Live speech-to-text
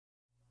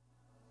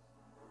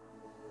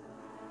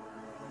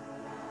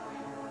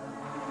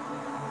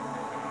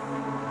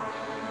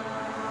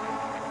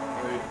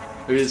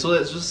Okay, so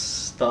let's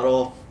just start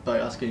off by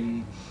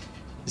asking.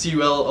 See,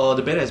 well,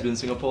 the band has been to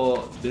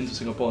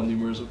Singapore on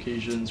numerous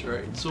occasions,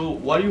 right? So,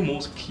 what are you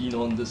most keen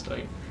on this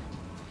time?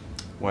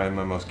 Why am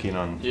I most keen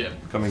on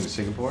coming to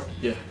Singapore?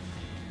 Yeah.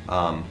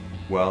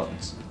 Well,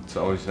 it's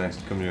always nice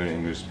to come to an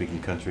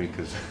English-speaking country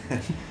because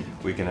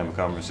we can have a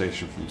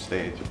conversation from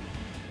stage.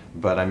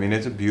 But I mean,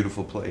 it's a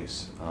beautiful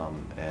place,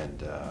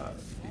 and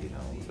you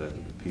know, the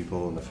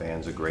people and the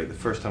fans are great. The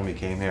first time we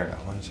came here,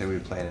 I want to say we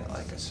played at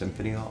like a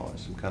symphony hall or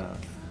some kind of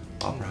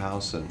opera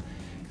house, and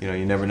you know,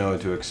 you never know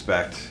what to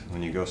expect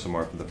when you go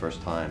somewhere for the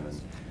first time,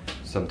 and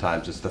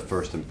sometimes it's the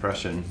first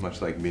impression,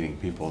 much like meeting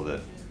people,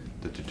 that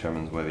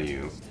determines whether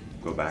you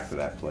go back to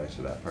that place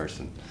or that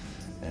person.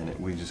 And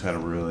we just had a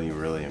really,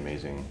 really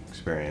amazing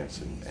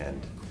experience,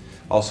 and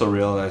also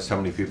realized how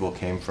many people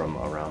came from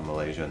around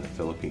Malaysia and the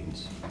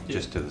Philippines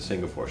just to the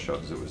Singapore show,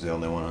 because it was the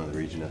only one in the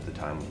region at the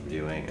time we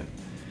were doing.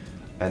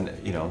 And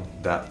you know,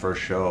 that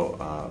first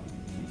show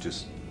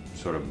just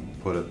sort of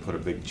put a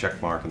big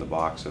check mark in the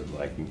box of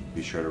like,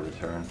 be sure to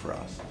return for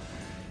us.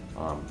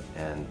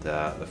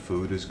 The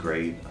food is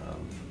great.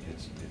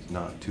 It's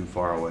not too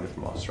far away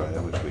from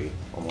Australia, which we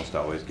almost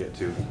always get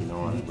to, you know,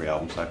 on every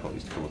album cycle at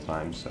least a couple of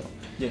times. So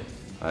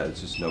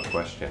it's just no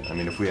question. I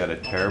mean, if we had a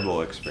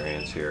terrible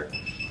experience here,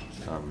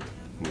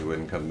 we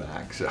wouldn't come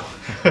back. So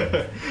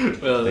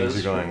well, things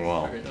are going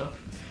well. Fair enough.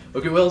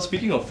 Okay, well,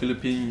 speaking of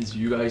Philippines,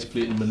 you guys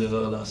played in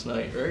Manila last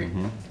night, right?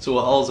 So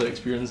how's the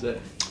experience there?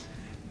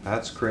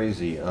 That's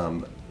crazy.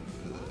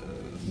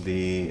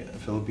 The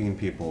Philippine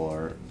people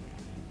are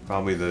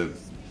probably the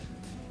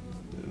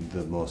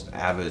most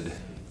avid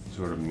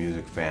sort of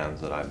music fans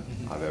that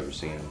I've ever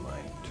seen in my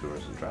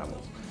tours and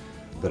travels.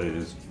 But it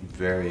is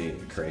very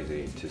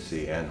crazy to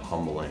see, and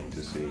humbling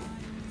to see,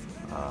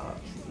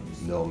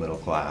 no middle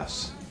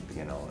class,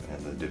 you know, and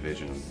the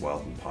division of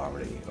wealth and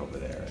poverty over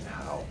there, and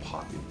how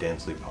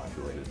densely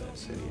populated that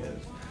city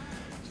is.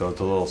 So it's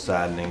a little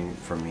saddening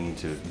for me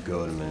to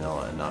go to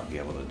Manila and not be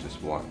able to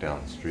just walk down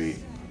the street,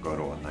 go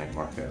to a night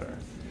market, or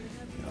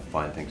you know,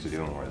 find things to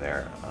do when we're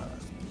there.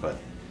 But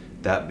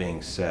that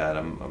being said,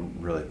 I'm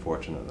really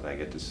fortunate that I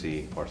get to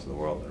see parts of the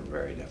world that are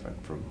very different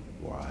from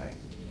where I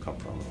come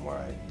from and where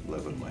I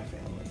live with my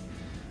family.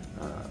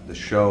 The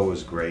show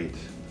was great.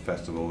 The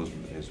festival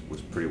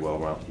was pretty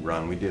well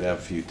run. We did have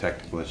a few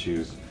technical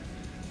issues,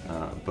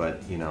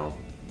 but you know,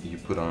 you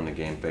put on a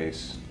game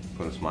face,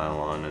 put a smile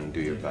on, and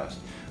do your best.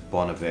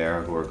 Bon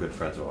Iver, who are good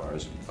friends of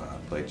ours,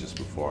 played just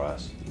before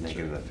us.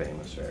 Naked and the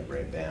Famous are a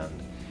great band.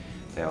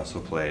 They also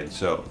played.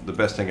 So the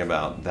best thing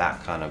about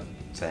that kind of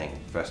thing,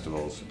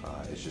 festivals,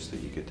 is just that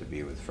you get to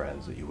be with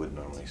friends that you wouldn't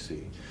normally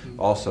see.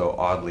 Also,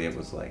 oddly, it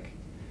was like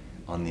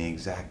on the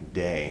exact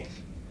day,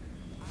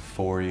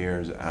 4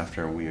 years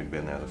after we had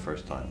been there the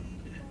first time,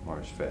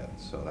 March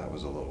 5th. So that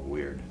was a little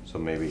weird. So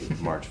maybe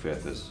March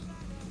 5th is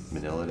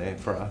Manila Day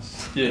for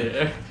us.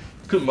 Yeah,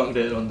 could mark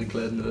that on the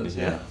calendars.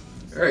 Yeah.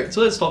 Alright,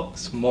 so let's talk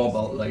more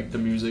about like the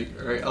music.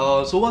 Alright,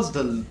 so what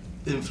are the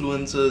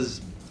influences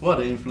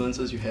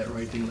you had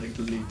writing like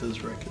the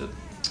latest record?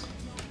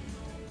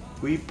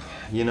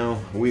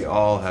 We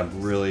all have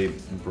really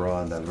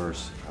broad,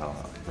 diverse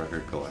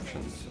record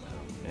collections,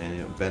 and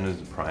you know, Ben is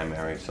the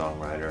primary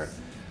songwriter,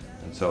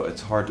 and so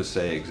it's hard to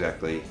say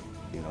exactly,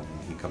 you know,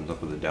 when he comes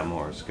up with a demo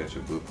or a sketch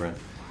of blueprint.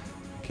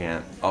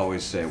 Can't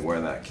always say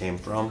where that came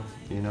from.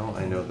 You know,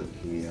 I know that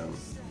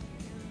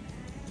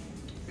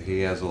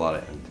he has a lot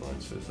of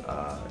influences,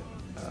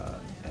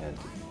 and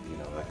you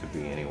know, that could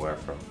be anywhere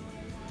from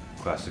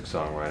classic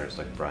songwriters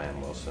like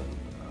Brian Wilson,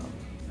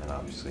 and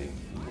obviously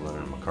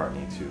Lennon and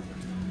McCartney, to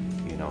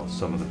you know,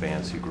 some of the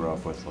bands he grew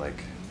up with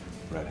like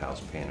Red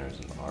House Painters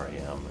and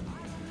R.E.M. and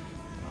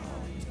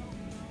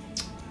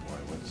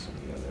what's some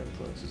of the other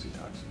influences he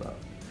talks about.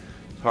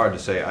 It's hard to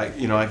say.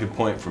 I could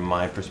point from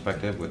my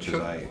perspective, which is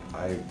I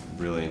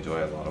really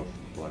enjoy a lot of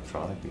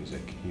electronic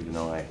music, even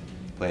though I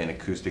play an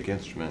acoustic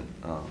instrument.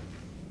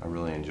 I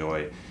really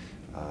enjoy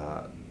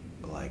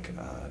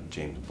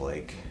James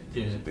Blake.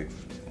 He's a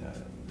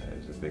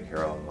big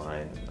hero of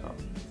mine.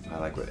 I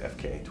like what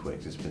FKA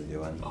Twigs has been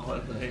doing. Oh,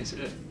 nice.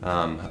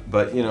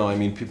 But you know, I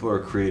mean, people are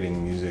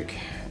creating music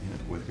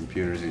with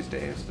computers these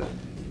days that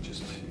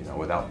just, you know,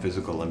 without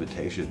physical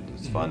limitations.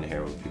 It's fun to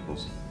hear what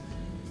people's,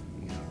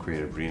 you know,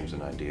 creative dreams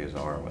and ideas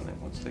are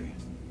once they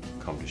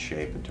come to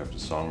shape in terms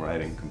of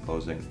songwriting,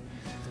 composing.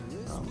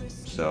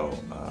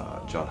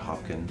 John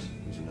Hopkins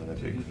is another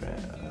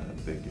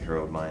big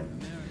hero of mine.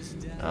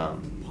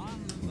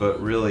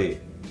 But really,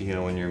 you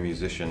know, when you're a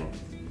musician,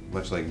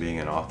 much like being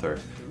an author,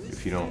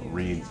 if you don't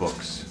read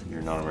books,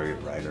 you're not a very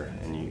good writer.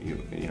 And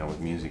you know, with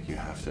music, you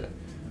have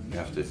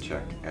to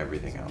check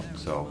everything out.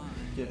 So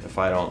Yeah. If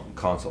I don't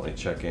constantly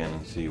check in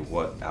and see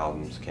what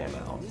albums came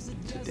out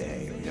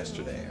today or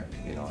yesterday, or,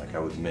 you know, like I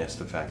would miss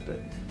the fact that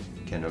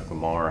Kendrick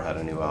Lamar had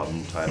a new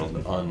album titled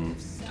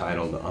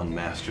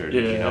Unmastered.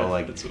 Yeah, you know,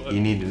 like what... you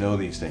need to know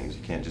these things.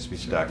 You can't just be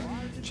stuck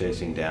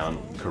chasing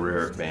down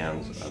career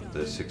bands of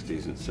the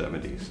 60s and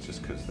 70s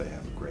just because they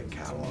have a great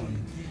catalog.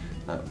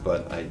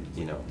 But I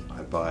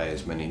buy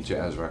as many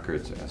jazz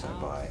records as I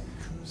buy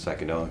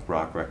psychedelic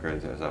rock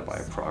records, as I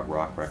buy prog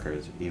rock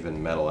records,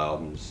 even metal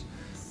albums,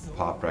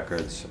 pop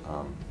records.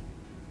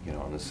 You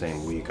know, in the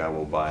same week I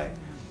will buy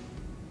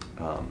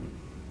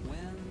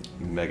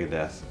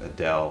Megadeth,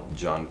 Adele,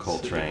 John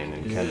Coltrane,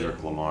 and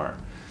Kendrick Lamar.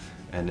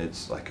 And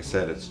it's, like I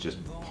said, it's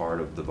just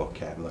part of the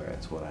vocabulary.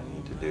 It's what I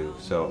need to do.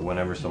 So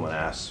whenever someone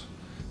asks,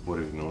 what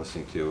have you been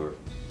listening to, or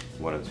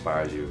what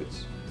inspires you,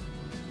 it's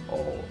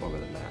all over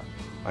the map.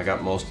 I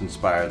got most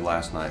inspired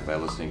last night by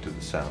listening to the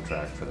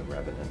soundtrack for The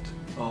Revenant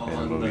in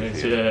the movie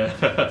theater,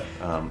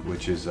 yeah.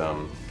 Which is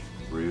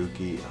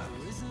Ryuki,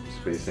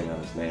 spacing on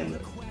his name,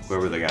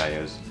 whoever the guy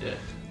is.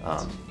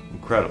 Yeah.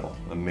 Incredible,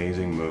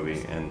 amazing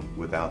movie, and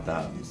without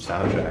that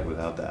soundtrack,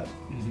 without that,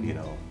 you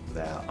know,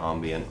 that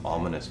ambient,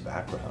 ominous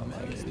background,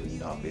 like, it would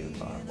not be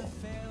viable.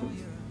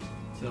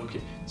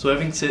 Okay, so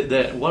having said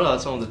that, what are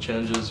some of the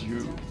challenges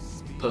you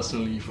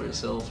personally for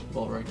yourself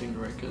while writing the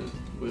record?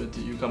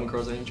 Did you come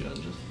across any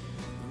challenges?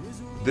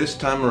 This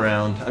time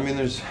around, I mean,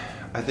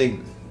 I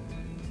think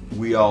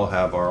we all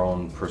have our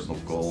own personal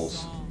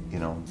goals, you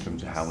know, in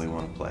terms of how we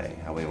want to play,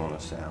 how we want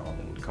to sound,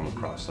 and come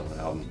across on an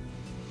album.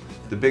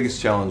 The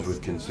biggest challenge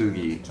with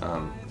Kintsugi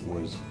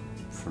was,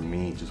 for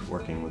me, just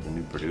working with a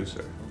new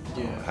producer.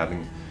 Yeah.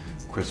 Having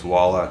Chris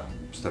Walla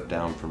step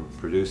down from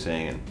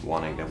producing and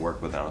wanting to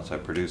work with an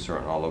outside producer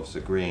and all of us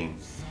agreeing,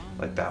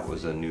 like, that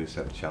was a new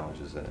set of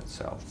challenges in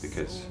itself,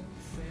 because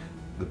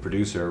the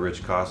producer,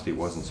 Rich Costi,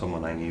 wasn't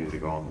someone I needed to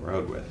go on the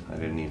road with. I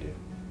didn't need to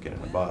get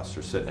in a bus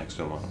or sit next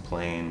to him on a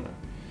plane, or,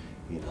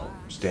 you know,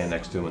 stand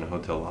next to him in a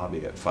hotel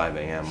lobby at 5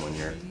 a.m. when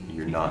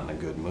you're not in a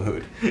good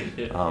mood.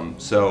 Yeah.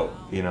 So,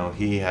 you know,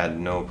 he had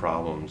no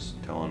problems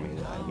telling me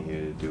that I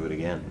needed to do it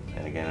again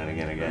and again and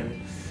again and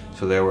again.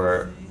 So there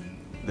were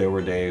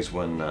days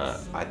when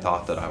I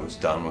thought that I was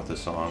done with the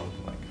song.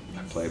 Like,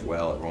 I played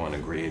well, everyone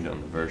agreed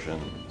on the version,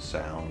 the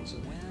sounds,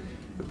 and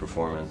the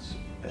performance,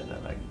 and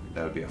then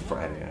that would be a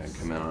Friday, and I'd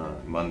come in on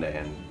a Monday,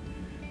 and,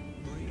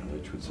 you know,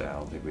 Rich would say, I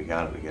don't think we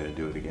got it, we got to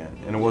do it again.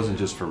 And it wasn't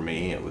just for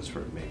me, it was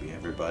for maybe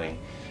everybody.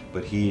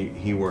 But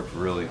he worked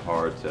really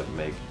hard to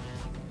make,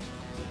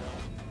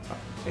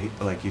 you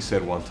know, like he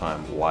said one time,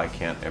 why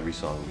can't every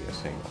song be a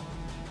single?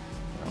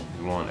 You know,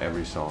 we want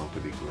every song to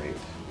be great.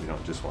 We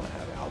don't just want to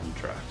have album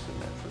tracks in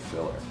there for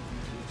filler.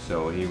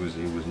 So he was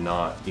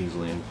not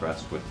easily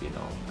impressed with, you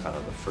know, kind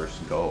of the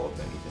first go of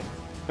anything.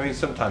 I mean,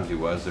 sometimes he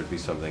was. Thered be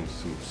something,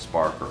 some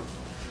spark or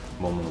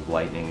moment of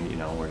lightning, you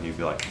know, where he'd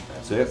be like,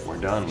 that's it, we're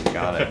done, we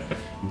got it.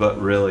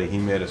 But really, he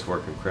made us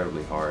work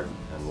incredibly hard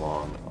and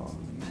long,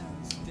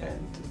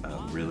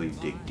 and really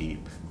dig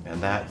deep.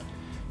 And that,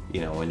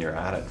 you know, when you're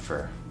at it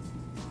for,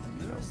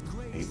 you know,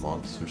 8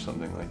 months or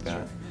something like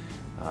that,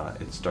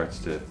 it starts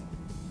to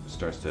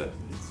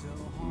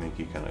make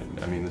you kind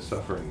of, I mean, the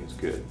suffering is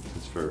good,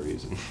 it's for a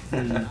reason.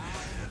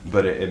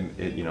 But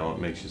it you know, it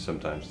makes you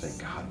sometimes think,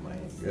 God, am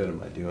I good?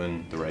 Am I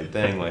doing the right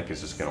thing? Like,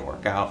 is this gonna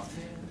work out?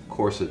 Of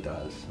course it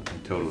does.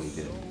 It totally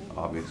did.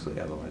 Obviously,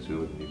 otherwise we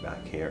wouldn't be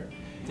back here.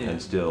 Yeah.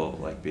 And still,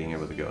 like, being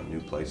able to go new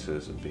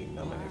places and being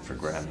nominated for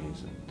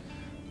Grammys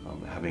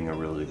and having a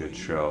really good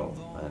show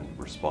and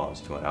response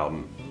to an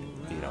album,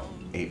 you know,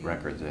 8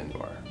 records into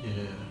our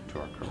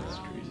career. That's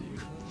crazy.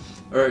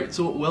 Alright,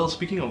 so, well,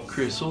 speaking of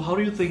Chris, so how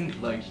do you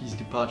think, like, his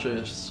departure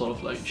has sort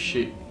of, like,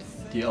 shaped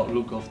the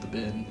outlook of the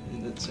band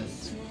in that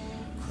sense?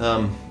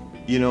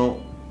 You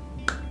know,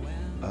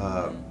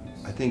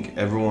 I think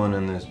everyone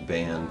in this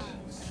band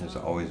has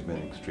always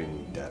been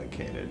extremely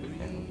dedicated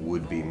and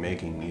would be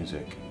making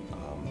music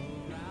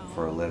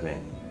for a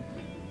living.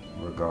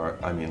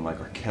 I mean, like,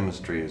 our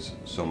chemistry is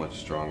so much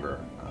stronger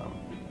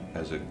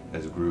as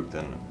a group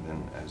than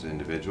as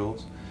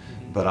individuals.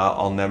 But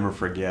I'll never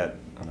forget,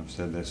 and I've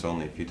said this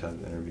only a few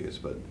times in interviews,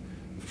 but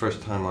the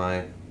first time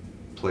I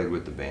played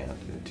with the band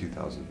in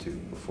 2002,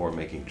 before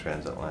making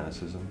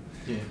Transatlanticism,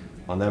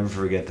 I'll never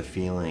forget the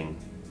feeling.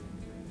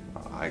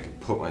 I could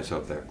put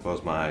myself there,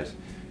 close my eyes,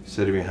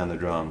 sitting behind the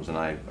drums, and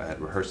I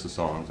had rehearsed the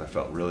songs. I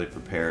felt really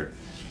prepared,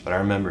 but I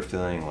remember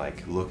feeling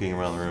like looking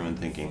around the room and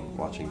thinking,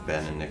 watching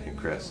Ben and Nick and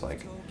Chris,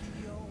 like,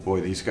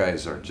 boy, these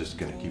guys are just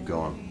gonna keep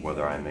going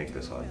whether I make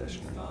this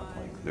audition or not.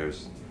 Like,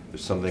 there's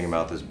something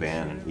about this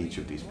band and each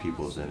of these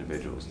people as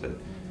individuals that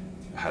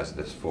has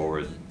this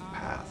forward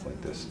path,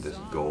 like this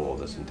goal,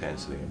 this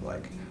intensity of,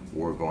 like,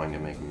 we're going to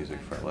make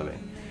music for a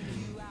living.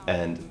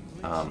 And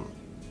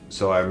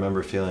so I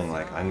remember feeling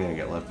like I'm gonna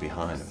get left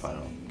behind if I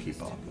don't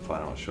keep up, if I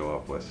don't show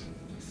up with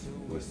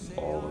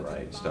all the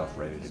right stuff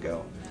ready to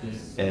go.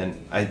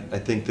 And I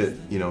think that,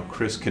 you know,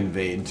 Chris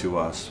conveyed to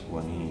us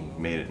when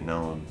he made it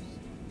known,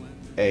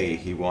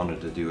 he wanted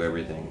to do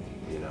everything,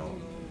 you know,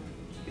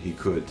 he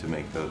could to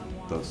make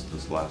the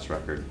this last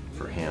record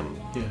for him,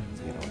 Yeah.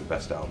 you know, the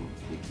best album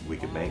we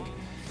could make.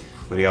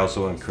 But he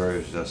also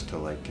encouraged us to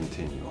like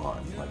continue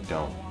on, like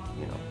don't,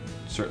 you know,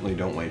 certainly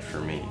don't wait for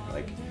me.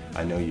 Like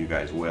I know you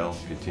guys will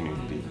continue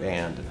to be a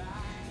band, and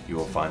you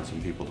will find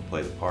some people to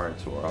play the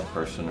parts or a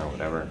person or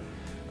whatever.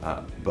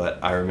 But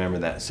I remember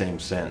that same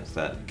sense,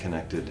 that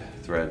connected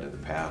thread to the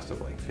past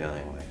of like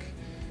feeling like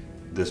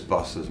this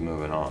bus is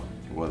moving on,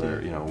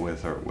 whether, you know,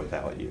 with or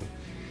without you.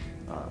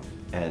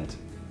 And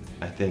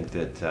I think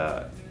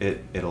that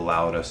it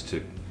allowed us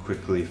to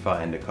quickly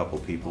find a couple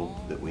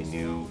people that we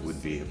knew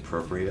would be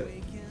appropriate,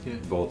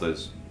 both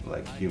as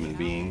like human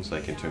beings,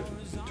 like in terms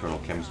of internal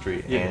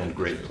chemistry, and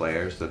great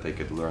players that they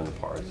could learn the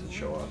parts and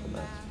show up. And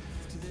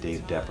that's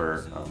Dave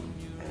Depper, and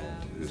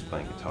who's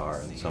playing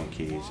guitar and some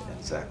keys,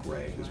 and Zach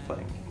Ray, who's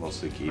playing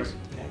mostly keys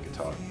and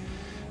guitar.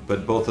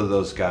 But both of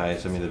those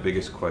guys, I mean, the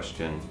biggest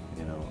question,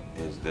 you know,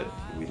 is that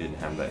we didn't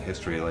have that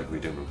history like we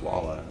did with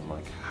WOAH. And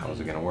like, how is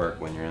it going to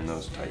work when you're in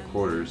those tight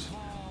quarters?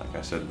 Like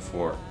I said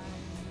before,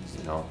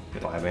 you know,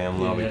 5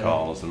 a.m. lobby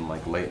calls and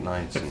like late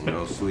nights and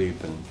no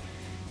sleep, and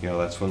you know,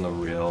 that's when the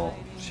real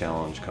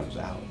challenge comes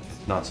out.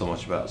 It's not so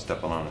much about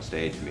stepping on a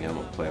stage and being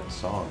able to play up the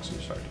songs from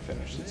start to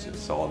finish.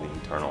 It's all the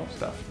internal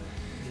stuff,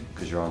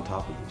 because you're on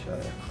top of each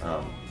other.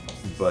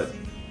 But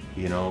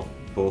you know,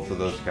 both of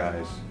those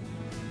guys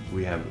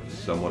we have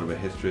somewhat of a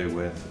history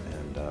with,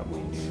 and we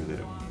knew that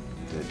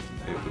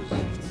it was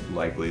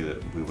likely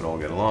that we would all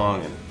get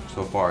along, and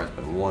so far it's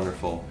been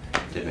wonderful.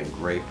 They've been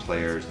great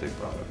players. They've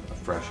brought a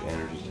fresh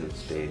energy to the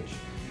stage,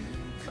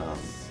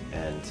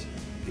 and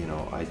you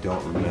know, I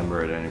don't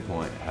remember at any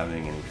point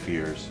having any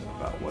fears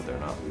about whether or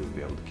not we would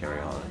be able to carry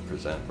on and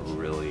present a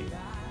really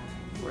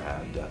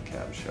rad Death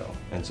Cab show.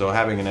 And so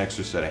having an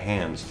extra set of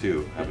hands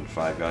too, having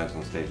 5 guys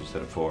on stage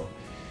instead of 4,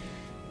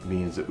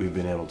 means that we've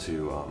been able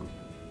to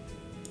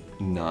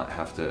not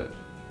have to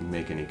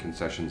make any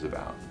concessions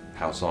about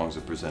how songs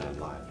are presented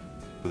live.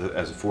 But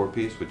as a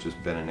 4-piece, which is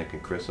Ben and Nick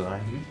and Chris and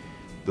I,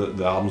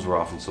 the albums were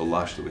often so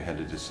lush that we had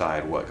to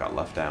decide what got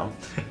left out.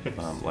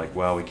 Like,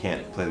 well, we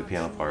can't play the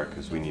piano part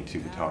because we need 2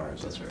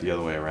 guitars. That's right. The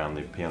other way around,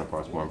 the piano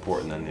part's more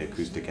important than the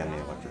acoustic and the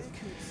electric.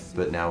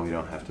 But now we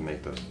don't have to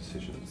make those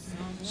decisions.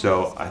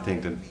 So I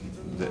think that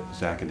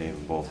Zach and Dave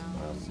both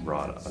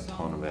brought a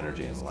ton of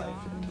energy and life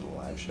into the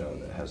live show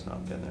that has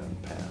not been there in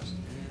the past.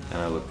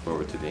 And I look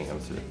forward to being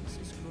able to,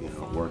 you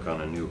know, work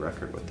on a new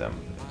record with them.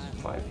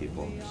 It's 5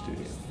 people in the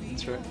studio.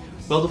 That's right.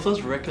 Well, the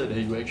first record that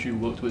you actually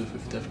worked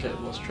with Death Cab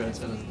was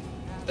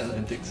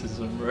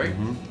Transatlanticism, right?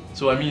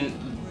 So I mean,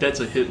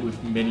 that's a hit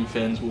with many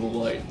fans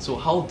worldwide. So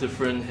how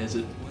different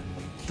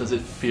does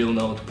it feel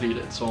now to play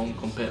that song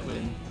compared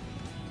when you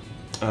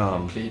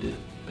played it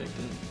back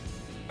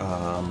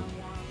then?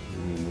 You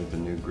mean with the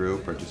new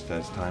group, or just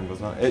as time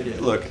goes on?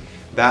 Look,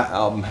 that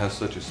album has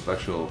such a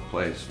special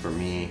place for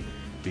me,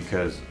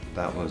 because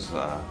that was,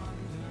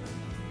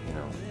 you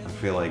know, I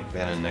feel like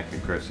Ben and Nick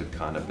and Chris had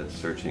kind of been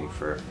searching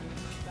for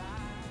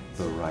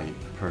the right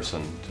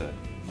person to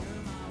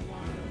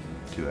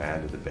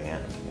add to the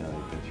band. You know,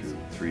 they've been through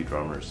 3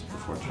 drummers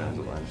before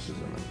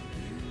Transatlanticism,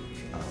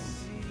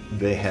 and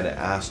they had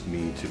asked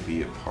me to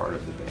be a part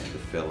of the band to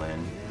fill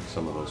in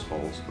some of those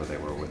holes where they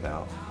were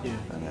without.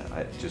 And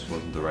it just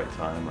wasn't the right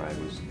time, or I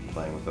was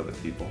playing with other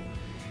people.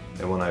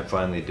 And when I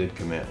finally did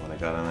commit, when I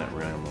got in that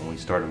room, when we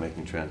started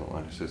making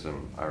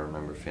Transatlanticism, I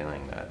remember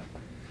feeling that,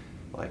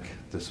 like,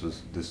 this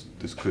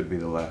could be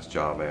the last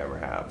job I ever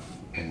have,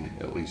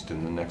 at least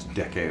in the next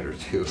decade or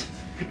 2.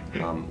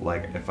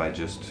 Like, if I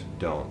just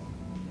don't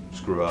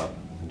screw up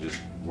and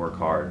just work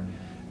hard.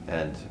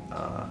 And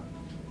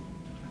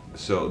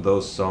so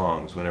those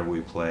songs, whenever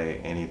we play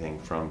anything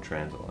from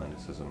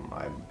Transatlanticism,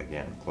 I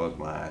again close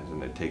my eyes,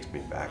 and it takes me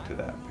back to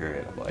that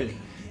period of like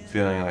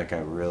feeling like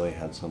I really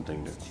had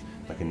something to,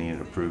 like I needed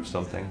to prove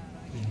something.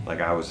 Like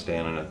I was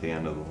standing at the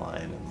end of the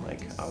line, and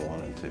like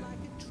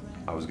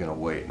I was gonna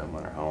wait no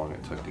matter how long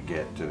it took to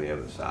get to the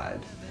other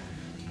side.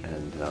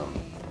 And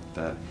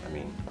that, I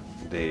mean,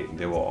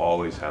 they will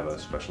always have a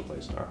special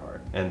place in our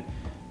heart. And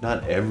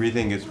not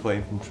everything gets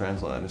played from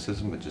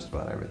Transatlanticism, but just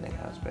about everything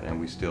has been. And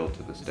we still,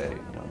 to this day,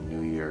 you know,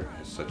 New Year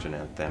has such an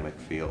anthemic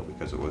feel,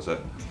 because it was a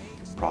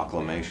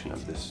proclamation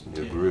of this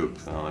new group,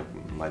 you know,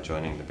 like my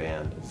joining the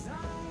band. And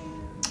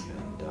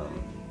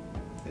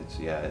it's,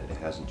 it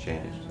hasn't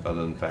changed,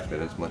 other than the fact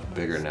that it's much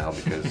bigger now,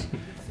 because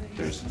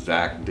there's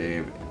Zach,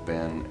 Dave,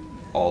 Ben,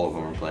 all of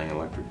them are playing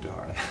electric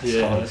guitar.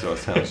 So it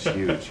sounds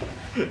huge.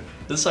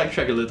 Let's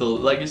sidetrack a little.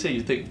 Like you say, I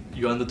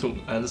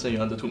understand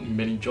you undertook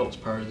many jobs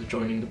prior to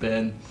joining the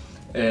band,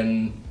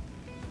 and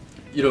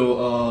you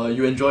know,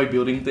 you enjoy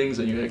building things,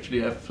 and you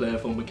actually have flair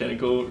for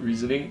mechanical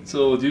reasoning.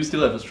 So do you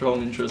still have a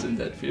strong interest in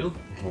that field?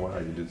 Wow,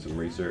 you did some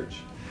research.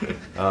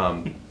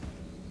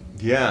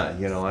 Yeah,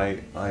 you know,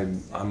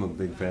 I'm a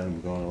big fan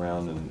of going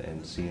around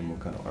and seeing what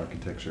kind of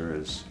architecture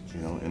is,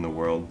 you know, in the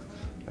world.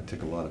 I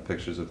take a lot of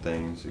pictures of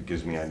things. It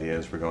gives me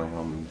ideas for going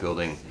home and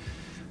building,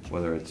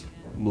 whether it's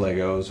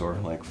Legos or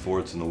like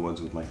forts in the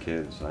woods with my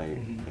kids. You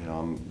know,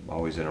 I'm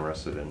always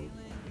interested in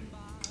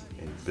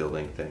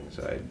building things.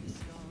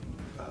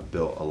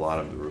 built a lot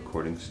of the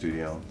recording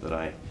studio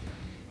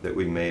that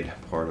we made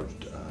part of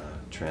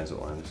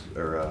transit lines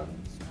or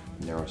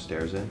narrow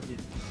stairs in.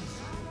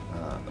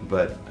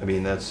 But I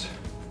mean that's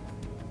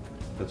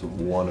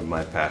one of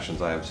my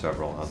passions. I have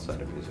several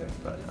outside of music,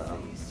 but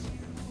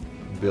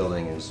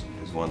building is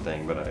one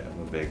thing. But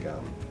I'm a big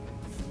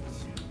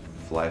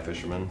fly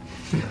fisherman,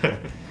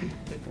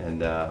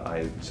 and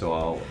so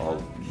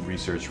I'll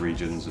research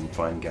regions and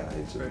find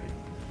guides, or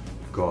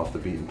go off the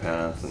beaten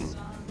path, and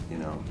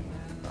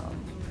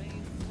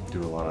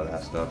do a lot of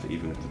that stuff,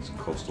 even if it's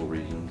coastal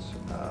regions.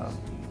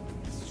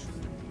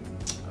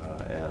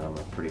 And I'm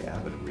a pretty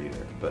avid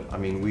reader. But I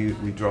mean,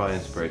 we draw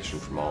inspiration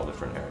from all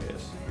different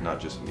areas, not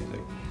just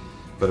music.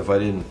 But if I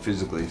didn't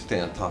physically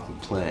stand on top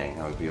of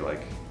playing, I would be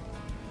like,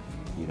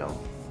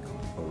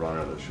 a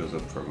runner that shows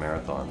up for a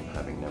marathon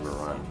having never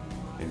run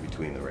in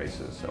between the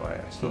races. So I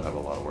still have a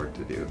lot of work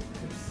to do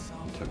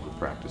in terms of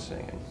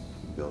practicing and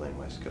building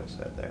my skill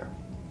set there.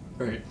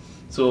 Right.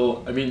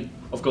 So, I mean,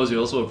 of course, you're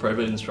also a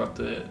private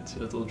instructor at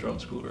Seattle Drum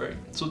School, right?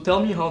 So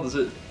tell me,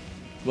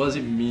 what does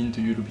it mean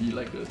to you to be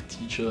like a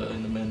teacher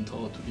and a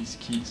mentor to these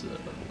kids?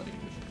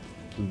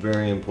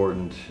 Very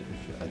important.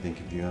 I think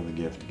if you have a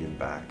gift, to give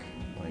back.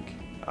 Like,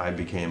 I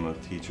became a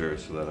teacher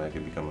so that I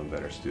could become a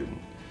better student.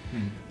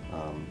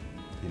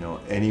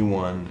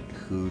 Anyone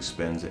who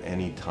spends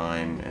any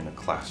time in a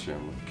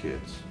classroom with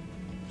kids,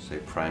 say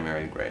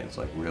primary grades,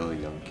 like really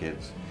young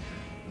kids,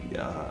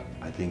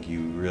 I think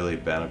you really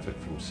benefit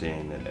from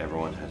seeing that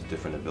everyone has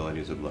different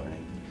abilities of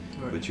learning.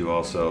 Right. But you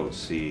also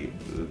see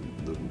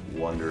the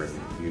wonder and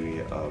the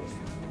beauty of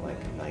like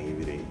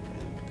naivety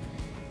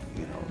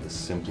and the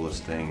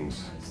simplest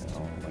things,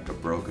 like a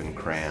broken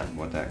crayon,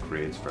 what that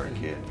creates for a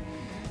kid.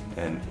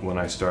 And when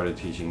I started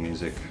teaching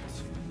music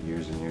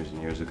years and years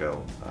and years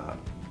ago,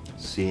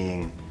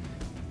 seeing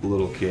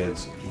little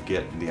kids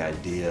get the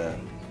idea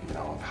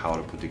of how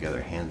to put together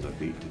hands of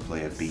beat, to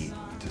play a beat,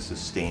 to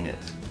sustain it,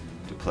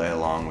 to play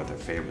along with their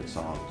favorite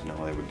songs.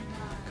 They would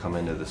come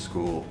into the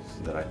school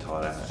that I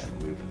taught at,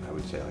 and I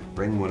would say, like,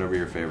 bring whatever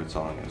your favorite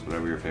song is,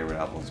 whatever your favorite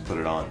album is, put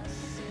it on.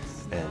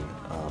 And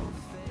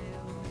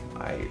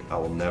I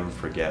will never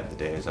forget the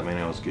days. I mean,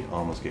 I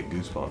almost get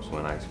goosebumps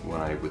when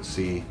I would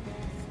see,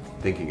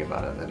 thinking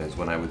about it, that is,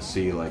 when I would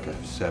see like a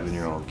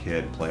 7-year-old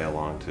kid play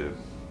along to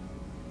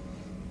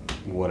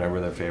whatever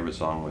their favorite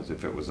song was.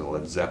 If it was a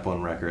Led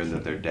Zeppelin record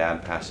that their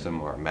dad passed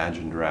them, or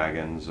Imagine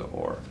Dragons,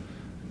 or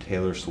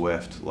Taylor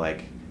Swift, like,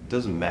 it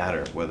doesn't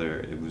matter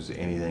whether it was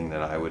anything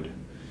that I would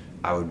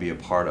be a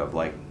part of.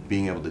 Like,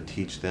 being able to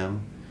teach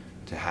them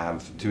to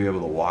be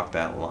able to walk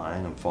that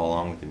line and follow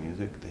along with the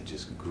music, they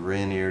just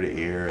grin ear to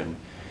ear. And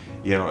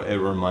it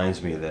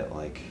reminds me that,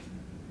 like,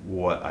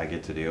 what I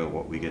get to do,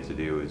 what we get to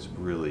do, is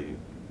really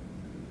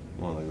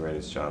one of the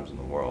greatest jobs in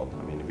the world.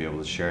 I mean, to be able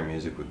to share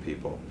music with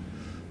people.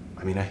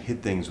 I mean, I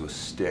hit things with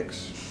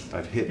sticks.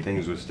 I've hit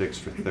things with sticks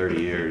for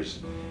 30 years,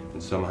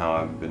 and somehow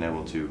I've been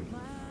able to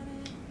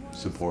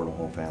support a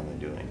whole family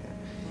doing it.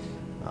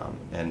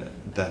 And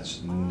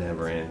that's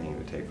never anything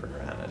to take for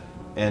granted.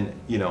 And,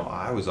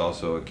 I was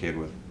also a kid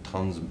with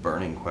tons of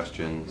burning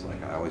questions.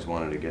 Like, I always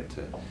wanted to get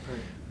to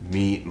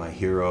meet my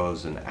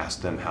heroes and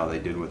ask them how they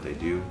did what they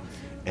do.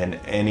 And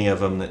any of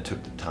them that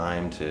took the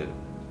time to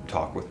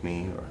talk with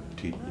me, or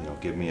to,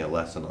 give me a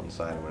lesson on the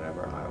side or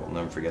whatever, I will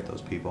never forget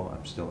those people.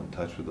 I'm still in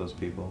touch with those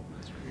people,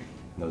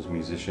 those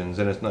musicians.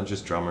 And it's not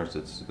just drummers,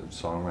 it's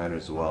songwriters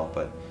as well.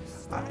 But,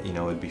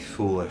 it'd be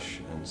foolish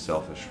and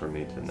selfish for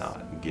me to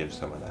not give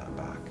some of that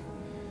back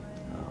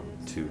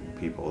to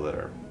people that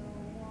are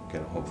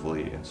going to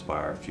hopefully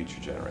inspire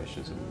future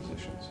generations of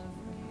musicians.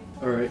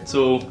 All right,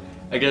 so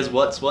I guess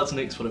what's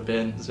next for the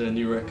band? Is there a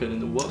new record in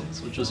the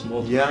works, or just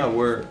more?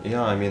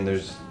 I mean,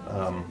 there's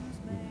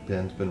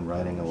Ben's been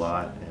writing a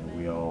lot, and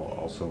we all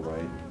also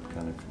write,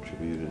 kind of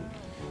contribute and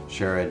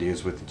share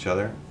ideas with each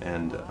other.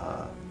 And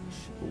I'm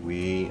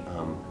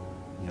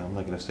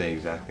not going to say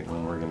exactly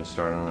when we're going to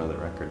start on another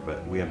record,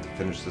 but we have to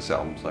finish this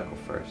album cycle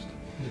first,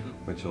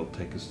 which will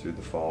take us through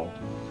the fall.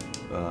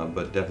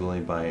 But definitely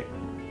by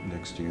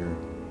next year,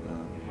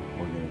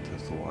 we're going to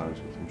test the waters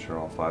with, I'm sure,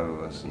 all 5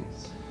 of us, and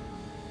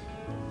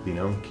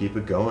keep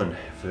it going.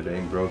 If it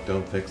ain't broke,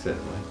 don't fix it.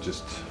 Like,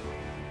 just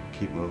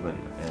keep moving,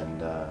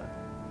 and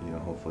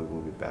hopefully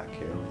we'll be back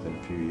here within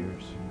a few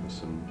years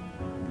with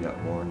we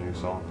got more new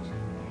songs.